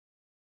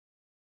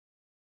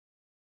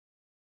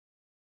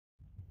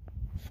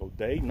So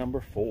day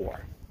number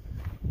 4.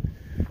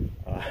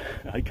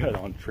 I got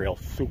on trail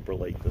super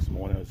late this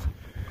morning. It was,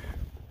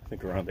 I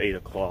think, around 8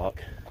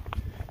 o'clock.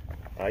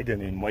 I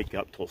didn't even wake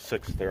up till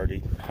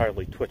 6:30.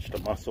 Hardly twitched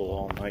a muscle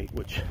all night,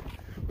 which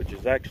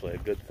is actually a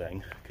good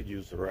thing. Could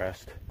use the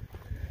rest.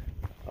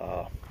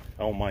 I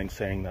don't mind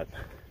saying that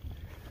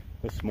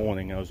this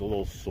morning I was a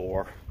little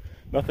sore.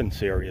 Nothing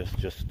serious,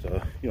 just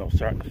you know,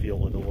 starting to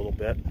feel it a little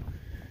bit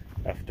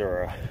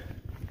after a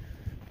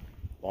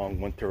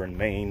long winter in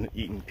Maine,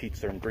 eating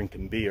pizza and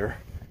drinking beer.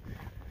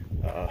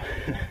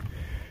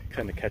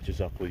 Kind of catches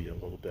up with you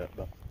a little bit,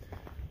 but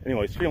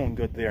anyways, feeling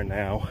good there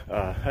now.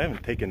 I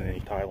haven't taken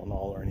any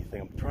Tylenol or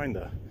anything. I'm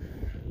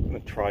gonna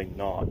try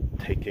not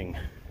taking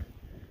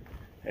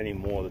any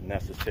more than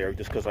necessary,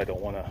 just because I don't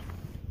want to,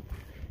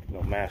 you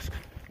know, mask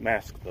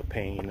the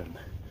pain and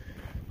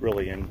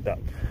really end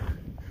up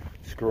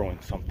screwing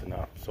something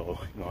up. So,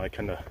 you know, I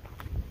kind of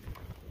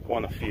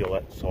want to feel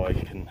it so I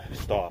can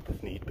stop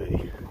if need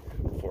be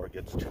before it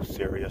gets too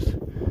serious.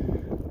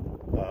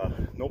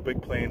 No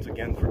big plans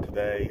again for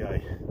today,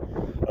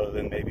 other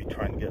than maybe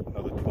trying to get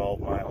another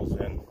 12 miles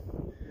in.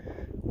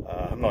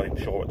 I'm not even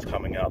sure what's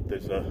coming up.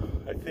 There's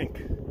I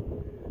think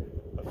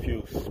a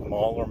few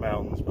smaller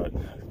mountains, but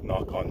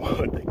knock on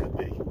wood, they could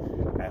be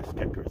ass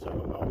kickers. I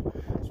don't know.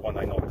 There's one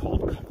I know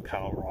called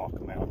Cow Rock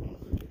Mountain.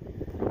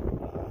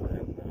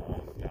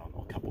 I don't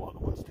know, a couple other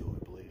ones too,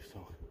 I believe.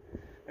 So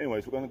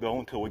anyways, we're going to go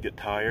until we get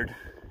tired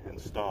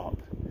and stop.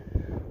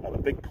 The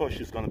big push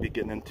is going to be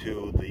getting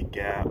into the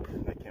gap.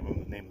 I can't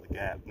remember the name of the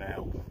gap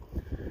now.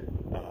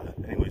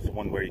 Anyways, the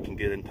one where you can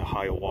get into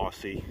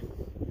Hiawassee,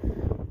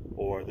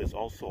 or there's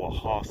also a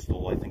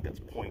hostel, I think that's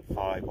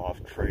 0.5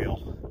 off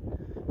trail.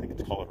 I think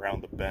it's called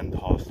Around the Bend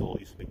Hostel.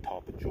 It used to be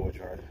top of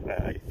Georgia,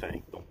 I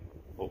think. Don't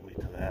hold me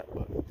to that,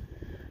 but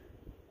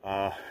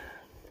I'm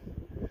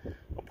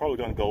probably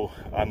going to go,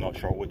 I'm not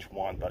sure which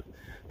one, but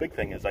big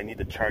thing is I need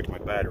to charge my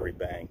battery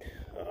bank.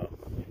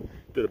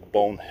 Did a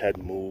bonehead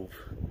move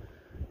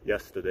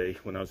yesterday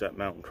when I was at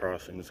Mountain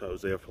Crossings. I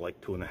was there for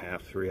like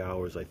 2.5, 3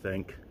 hours, I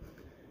think,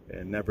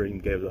 and never even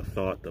gave it a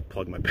thought to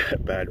plug my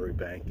battery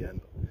bank in.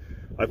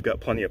 I've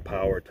got plenty of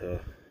power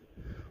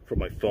for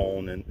my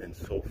phone and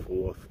so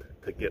forth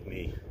to get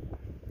me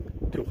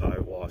to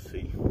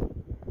Hiawassee,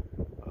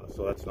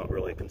 so that's not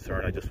really a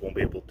concern. I just won't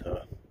be able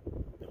to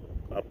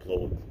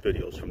upload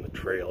videos from the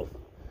trail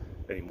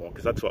anymore,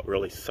 because that's what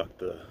really sucked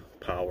the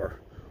power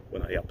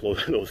when I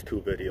uploaded those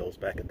 2 videos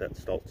back at that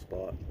stealth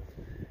spot.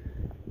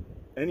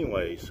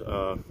 Anyways,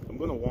 I'm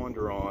going to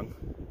wander on,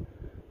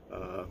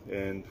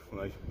 and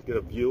when I get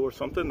a view or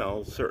something,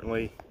 I'll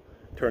certainly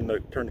turn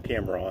the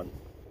camera on.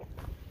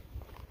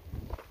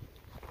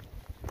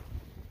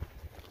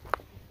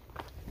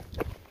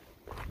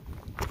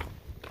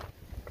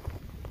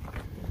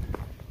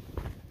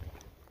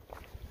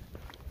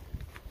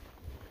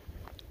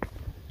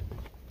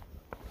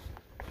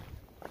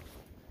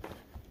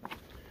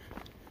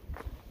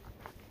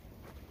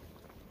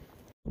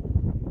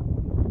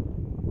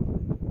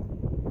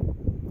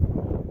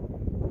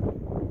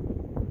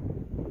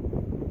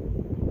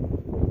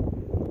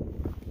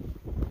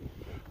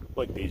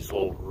 Like these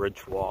little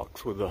ridge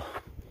walks with the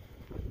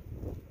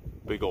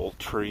big old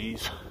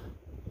trees.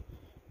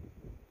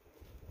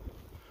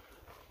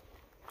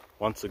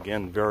 Once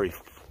again, very,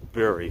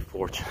 very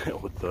fortunate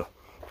with the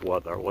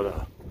weather. What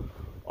a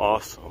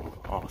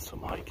awesome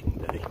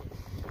hiking day.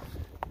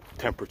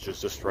 Temperature's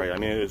just right. I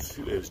mean,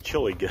 it was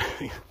chilly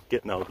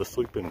getting out of the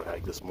sleeping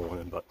bag this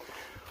morning, but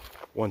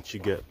once you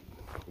get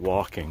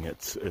walking,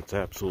 it's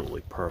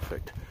absolutely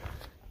perfect.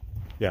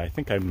 Yeah, I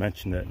think I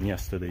mentioned it in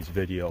yesterday's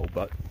video,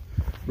 but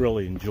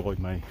really enjoyed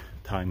my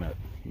time at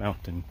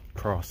Mountain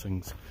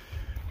Crossings.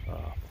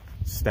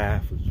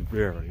 Staff was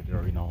very,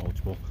 very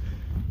knowledgeable.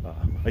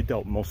 I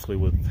dealt mostly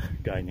with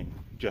a guy named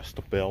Just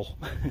Bill.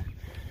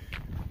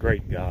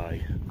 Great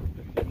guy.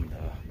 And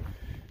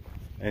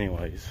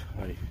anyways,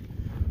 I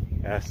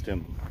asked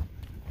him,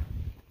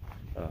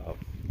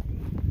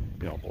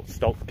 you know, about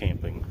stealth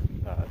camping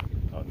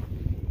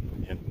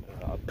in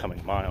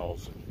upcoming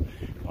miles.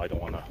 I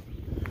don't want to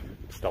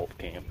stealth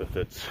camp if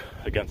it's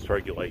against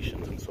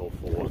regulations and so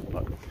forth,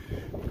 but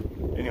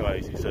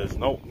anyways, he says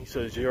no. He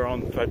says, you're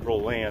on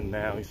federal land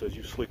now. He says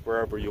you sleep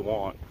wherever you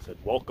want. I said,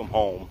 welcome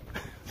home.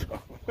 So,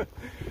 but,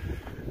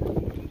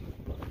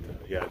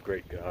 yeah,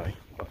 great guy.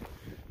 But,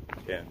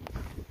 and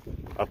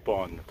up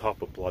on the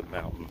top of Blood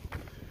Mountain,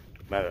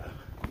 met a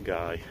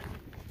guy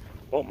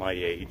about my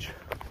age,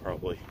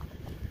 probably.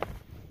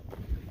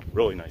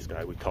 Really nice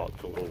guy. We talked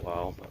for a little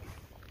while,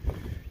 but,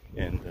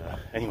 and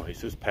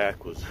anyways, his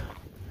pack was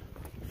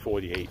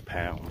 48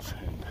 pounds,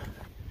 and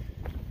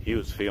he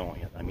was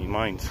feeling it. I mean,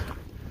 mine's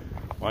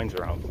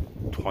around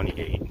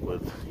 28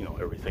 with, you know,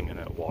 everything in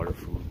it, water,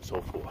 food, and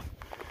so forth.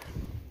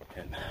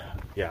 And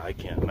yeah, I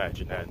can't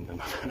imagine adding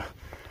another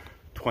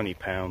 20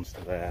 pounds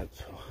to that.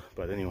 So,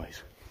 but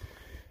anyways,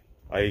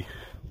 I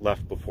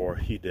left before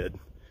he did,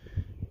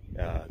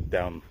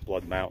 down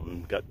Blood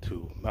Mountain, got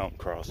to Mountain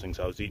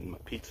Crossings. I was eating my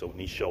pizza when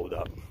he showed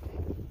up.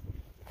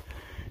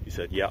 He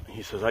said, yeah,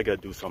 he says, I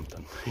gotta do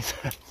something. He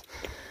says,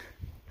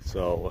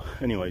 So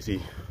anyways,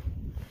 he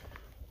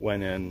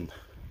went in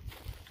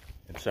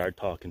and started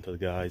talking to the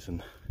guys,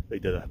 and they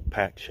did a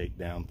pack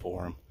shakedown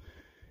for him.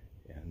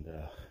 And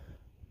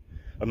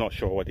I'm not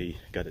sure what he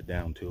got it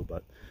down to,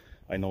 but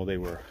I know they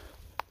were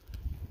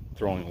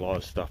throwing a lot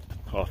of stuff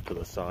off to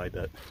the side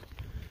that,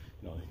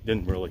 you know, he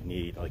didn't really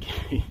need. Like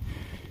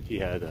he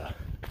had a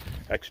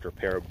extra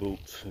pair of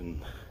boots, and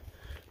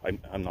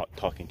I'm not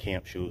talking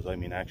camp shoes, I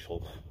mean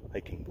actual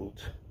hiking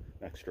boots,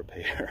 an extra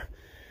pair.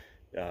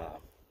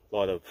 A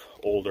lot of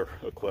older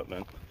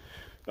equipment.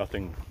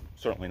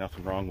 Certainly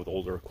nothing wrong with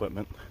older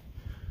equipment,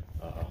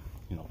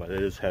 you know, but it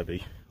is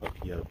heavy.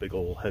 Like, he had a big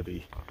old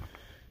heavy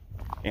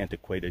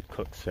antiquated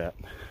cook set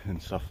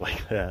and stuff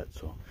like that.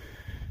 So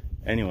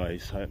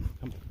anyways,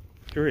 I'm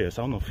curious.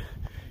 I don't know if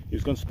he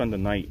was going to spend the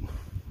night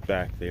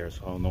back there,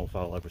 so I don't know if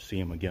I'll ever see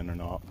him again or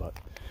not, but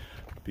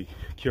I'd be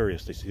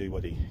curious to see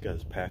what he got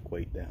his pack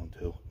weight down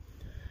to.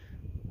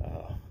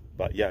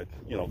 But yeah,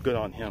 you know, good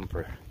on him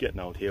for getting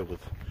out here with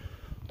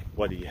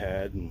what he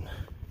had and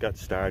got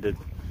started.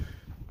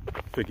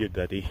 Figured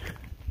that he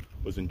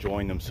was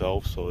enjoying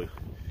himself, so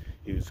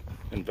he was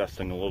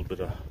investing a little bit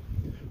of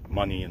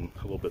money and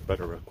a little bit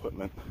better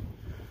equipment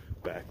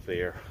back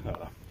there.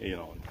 You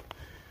know, and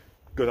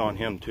good on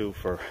him too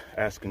for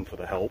asking for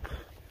the help.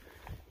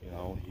 You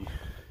know,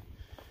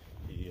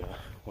 he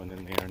went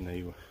in there and they,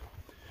 you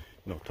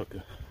know, took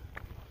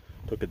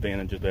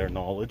advantage of their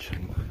knowledge,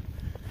 and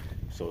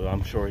so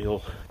I'm sure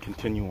he'll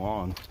continue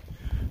on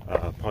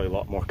probably a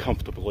lot more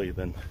comfortably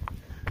than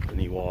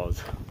he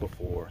was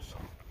before. So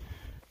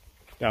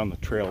down the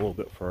trail a little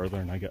bit further,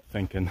 and I got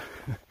thinking,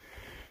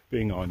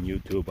 being on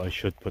YouTube, I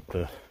should put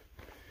the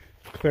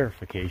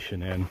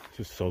clarification in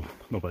just so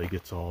nobody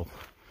gets all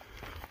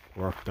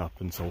worked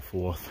up and so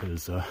forth.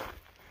 Is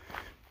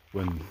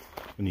when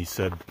he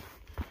said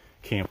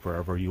camp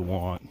wherever you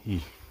want,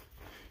 you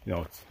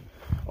know, it's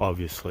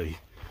obviously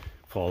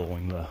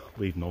following the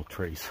leave no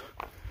trace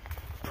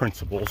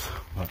principles,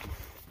 but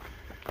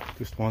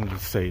just wanted to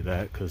say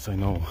that because I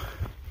know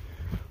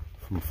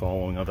from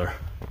following other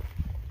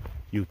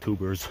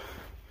YouTubers,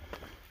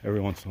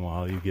 every once in a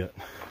while you get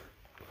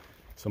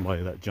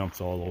somebody that jumps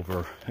all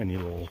over any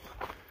little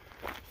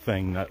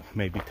thing that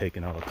may be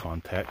taken out of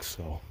context.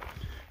 So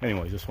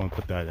anyway, just want to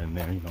put that in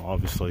there. You know,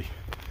 obviously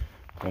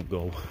don't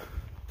go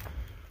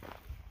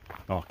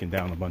knocking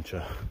down a bunch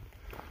of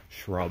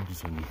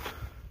shrubs and,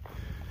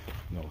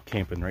 you know,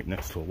 camping right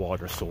next to a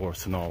water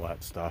source and all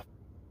that stuff.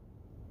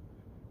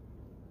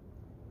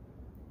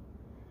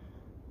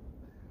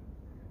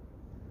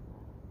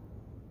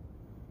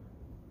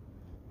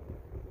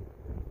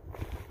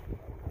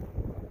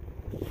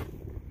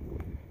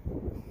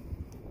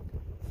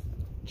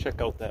 Check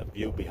out that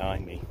view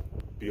behind me.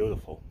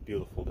 Beautiful,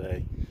 beautiful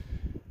day.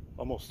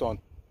 Almost on,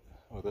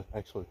 well,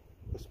 actually,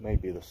 this may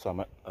be the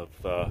summit of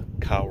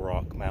Cow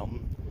Rock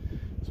Mountain.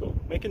 So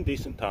making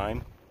decent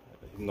time.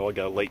 Even though I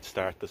got a late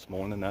start this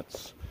morning,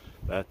 that's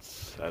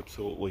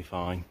absolutely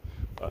fine.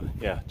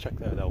 Yeah, check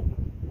that out.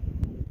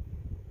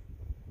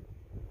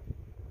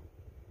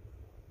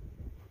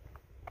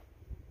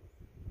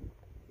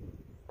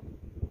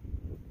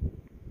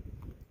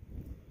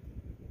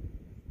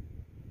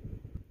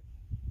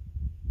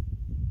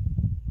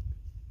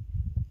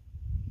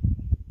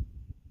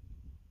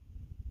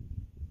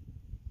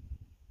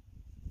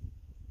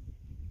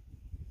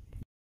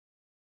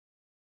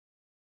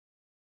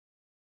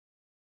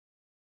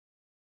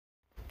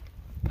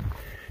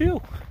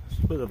 Phew,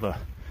 it's a bit of a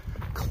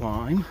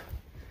climb.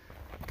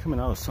 Coming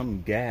out of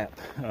some gap.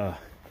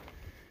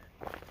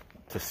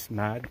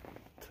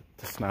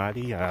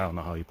 Snotty, I don't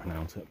know how you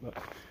pronounce it, but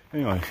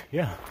anyway,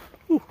 yeah.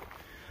 Whew,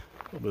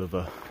 a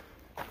little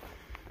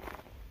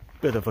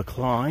bit of a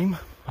climb.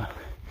 I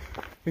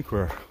think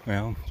we're,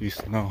 well,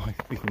 geez, no, I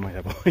think we might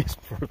have a ways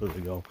further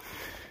to go.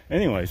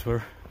 Anyways,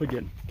 we're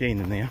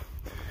gaining there.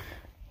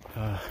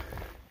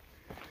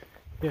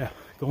 Yeah,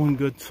 going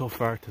good so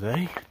far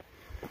today.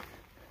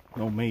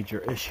 No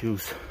major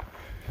issues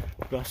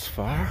thus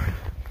far.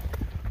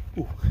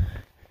 Ooh.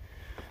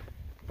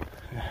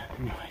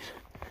 Anyways,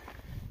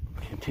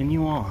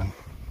 continue on.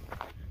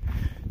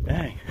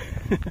 Dang.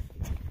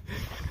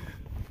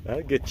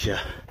 That'll get you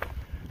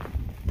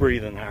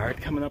breathing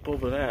hard coming up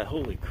over that.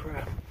 Holy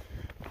crap.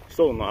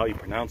 Still don't know how you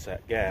pronounce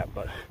that gap,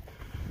 but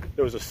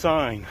there was a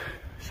sign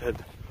that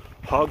said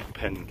hog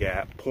pen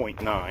gap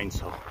 0.9,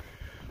 so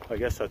I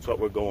guess that's what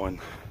we're going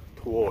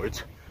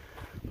towards.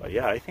 But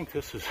yeah, I think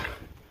that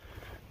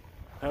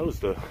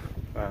was the,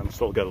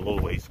 still got a little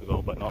ways to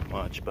go, but not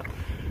much, but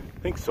I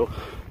think so.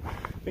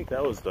 I think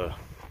that was the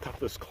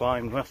toughest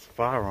climb thus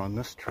far on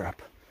this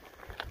trip.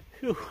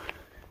 Phew.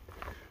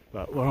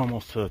 But we're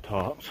almost to the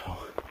top, so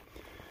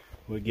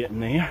we're getting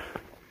there.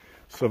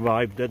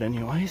 Survived it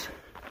anyways.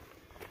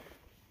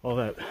 All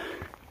that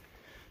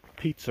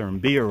pizza and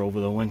beer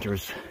over the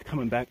winter's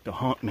coming back to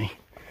haunt me.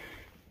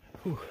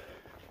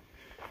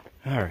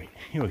 Alright,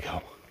 here we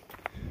go.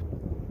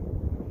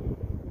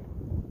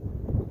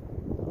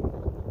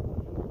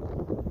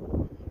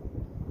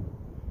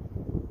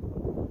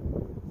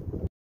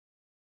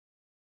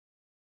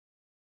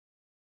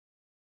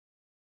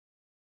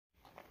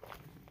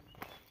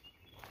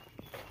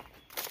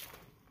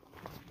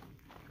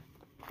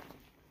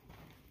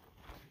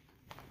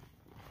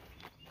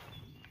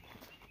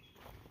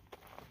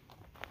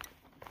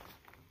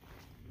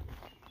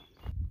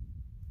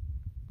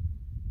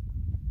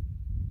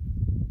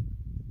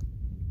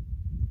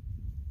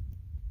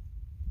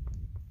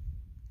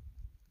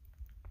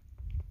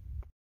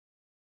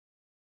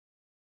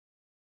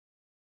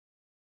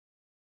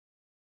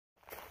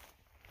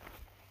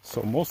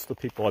 So most of the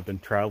people I've been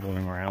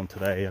traveling around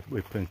today,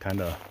 we've been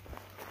kind of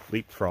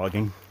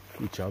leapfrogging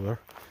each other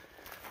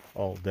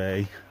all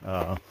day.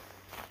 Are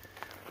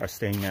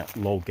staying at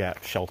Low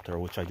Gap Shelter,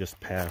 which I just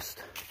passed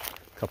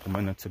a couple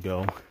minutes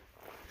ago.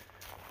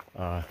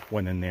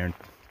 Went in there and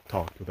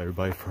talked with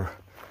everybody for a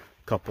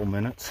couple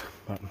minutes.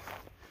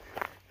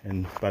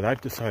 But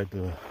I've decided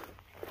to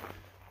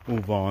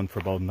move on for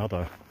about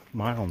another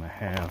mile and a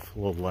half, a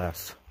little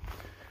less.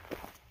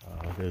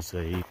 There's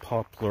a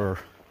poplar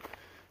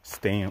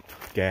stamp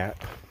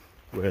gap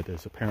where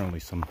there's apparently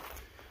some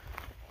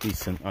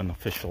decent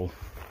unofficial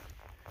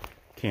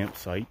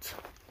campsites.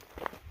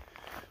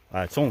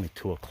 It's only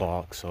 2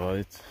 o'clock,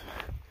 so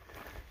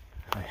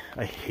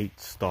I hate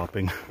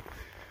stopping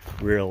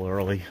real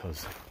early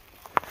because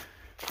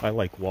I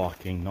like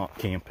walking, not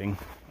camping.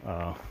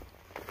 I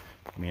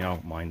mean, I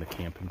don't mind the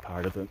camping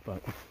part of it,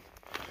 but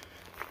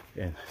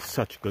in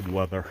such good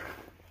weather,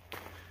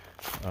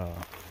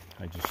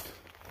 I just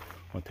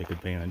want to take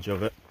advantage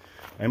of it.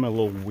 I'm a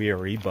little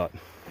weary, but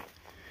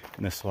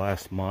in this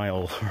last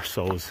mile or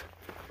so is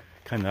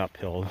kind of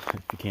uphill. If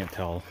you can't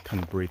tell,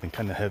 kind of breathing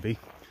kind of heavy,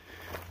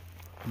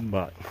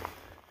 but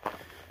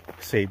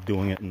saved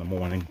doing it in the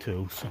morning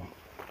too. So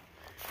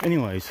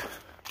anyways,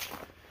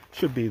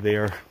 should be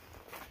there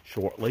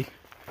shortly.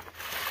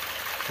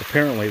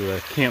 Apparently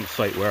the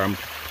campsite where I'm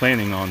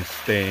planning on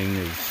staying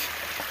is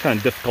kind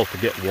of difficult to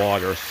get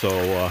water, so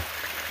I'm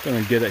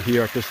gonna get it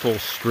here at this little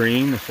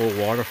stream, this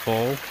little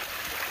waterfall,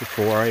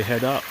 before I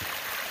head up.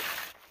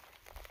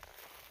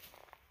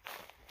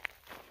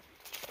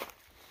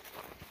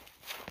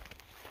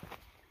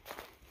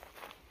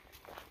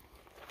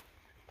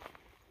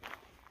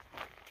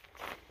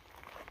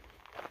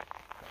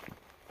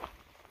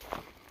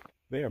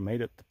 There,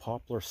 made it to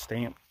Poplar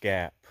Stamp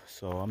Gap,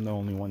 so I'm the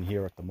only one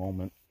here at the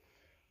moment.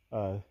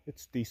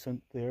 It's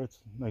decent there. It's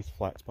a nice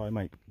flat spot. I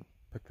might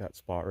pick that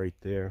spot right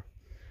there.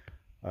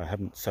 I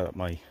haven't set up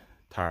my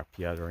tarp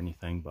yet or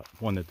anything, but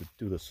wanted to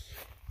do this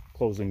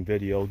closing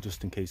video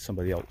just in case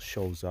somebody else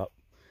shows up.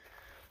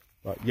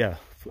 But yeah,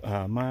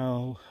 I'm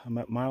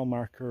at mile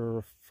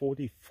marker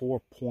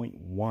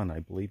 44.1, I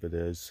believe it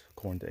is,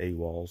 according to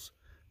AWOLs.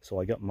 So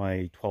I got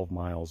my 12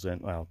 miles in,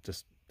 well,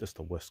 just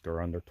a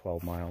whisker under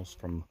 12 miles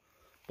from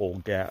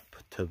Old Gap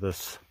to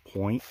this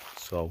point,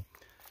 so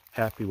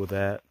happy with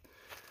that.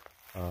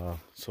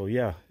 So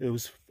yeah, it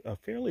was a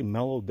fairly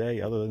mellow day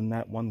other than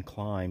that one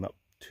climb up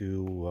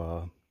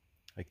to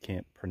I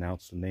can't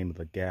pronounce the name of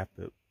the gap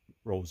it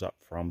rose up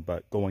from,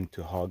 but going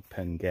to Hog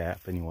Pen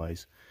Gap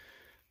anyways.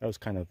 That was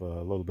kind of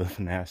a little bit of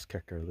an ass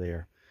kicker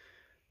there.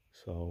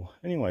 So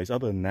anyways,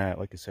 other than that,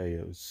 like I say,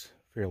 it was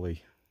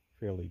fairly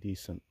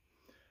decent.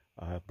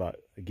 But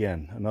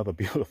again, another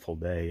beautiful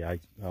day. I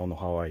don't know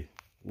how I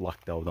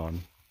lucked out on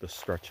this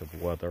stretch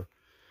of weather.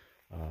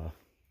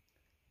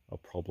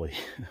 I'll probably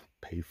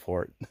pay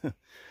for it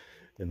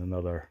in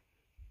another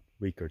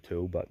week or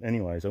two. But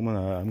anyways, I'm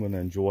gonna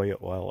enjoy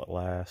it while it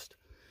lasts.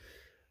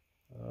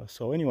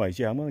 So anyways,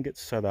 yeah, I'm gonna get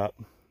set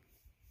up,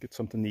 get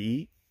something to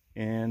eat,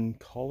 and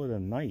call it a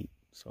night.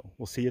 So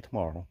we'll see you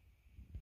tomorrow.